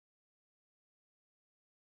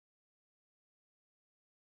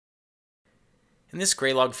In this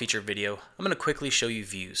Graylog feature video, I'm going to quickly show you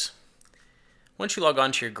views. Once you log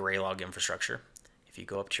on to your Graylog infrastructure, if you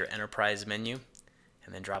go up to your Enterprise menu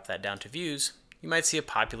and then drop that down to Views, you might see a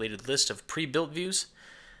populated list of pre-built views,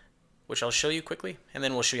 which I'll show you quickly, and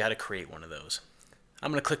then we'll show you how to create one of those.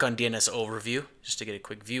 I'm going to click on DNS Overview just to get a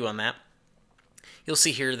quick view on that. You'll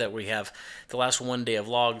see here that we have the last 1 day of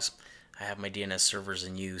logs. I have my DNS servers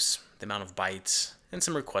in use, the amount of bytes, and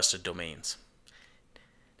some requested domains.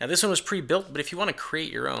 Now this one was pre-built, but if you want to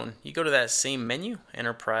create your own, you go to that same menu,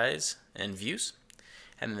 Enterprise and Views,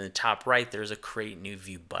 and in the top right there's a Create New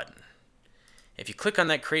View button. If you click on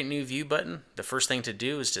that Create New View button, the first thing to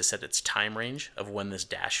do is to set its time range of when this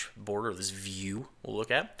dashboard or this view will look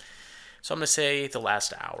at. So I'm going to say the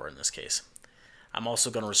last hour in this case. I'm also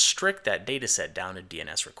going to restrict that data set down to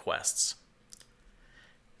DNS requests.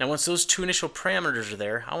 Now once those two initial parameters are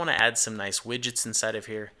there, I want to add some nice widgets inside of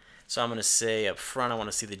here. So I'm going to say up front I want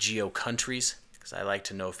to see the geo countries, because I like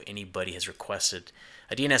to know if anybody has requested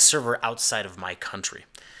a DNS server outside of my country.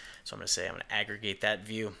 So I'm going to say I'm going to aggregate that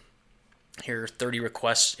view. Here are 30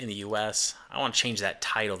 requests in the US. I want to change that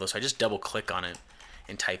title though, so I just double click on it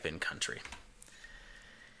and type in country.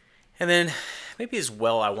 And then maybe as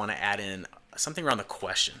well I want to add in something around the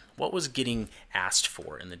question. What was getting asked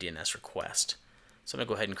for in the DNS request? So I'm going to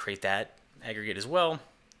go ahead and create that aggregate as well.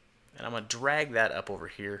 And I'm going to drag that up over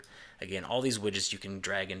here. Again, all these widgets you can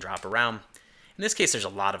drag and drop around. In this case, there's a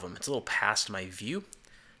lot of them. It's a little past my view.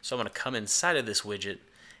 So I'm going to come inside of this widget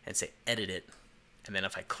and say edit it. And then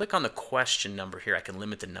if I click on the question number here, I can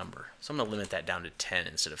limit the number. So I'm going to limit that down to 10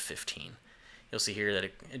 instead of 15. You'll see here that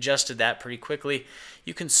it adjusted that pretty quickly.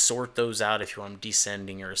 You can sort those out if you want them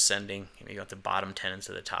descending or ascending. You got the bottom 10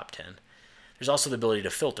 instead of the top 10. There's also the ability to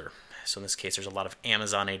filter. So in this case, there's a lot of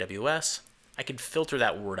Amazon AWS. I could filter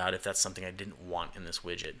that word out if that's something I didn't want in this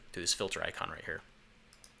widget through this filter icon right here.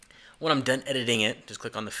 When I'm done editing it, just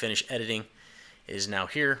click on the Finish Editing. It is now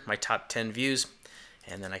here, my top 10 views,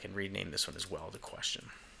 and then I can rename this one as well, the question.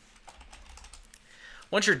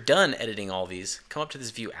 Once you're done editing all these, come up to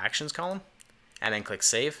this View Actions column, and then click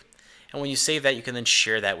Save. And when you save that, you can then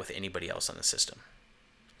share that with anybody else on the system.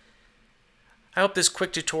 I hope this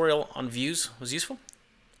quick tutorial on views was useful.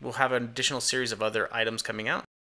 We'll have an additional series of other items coming out.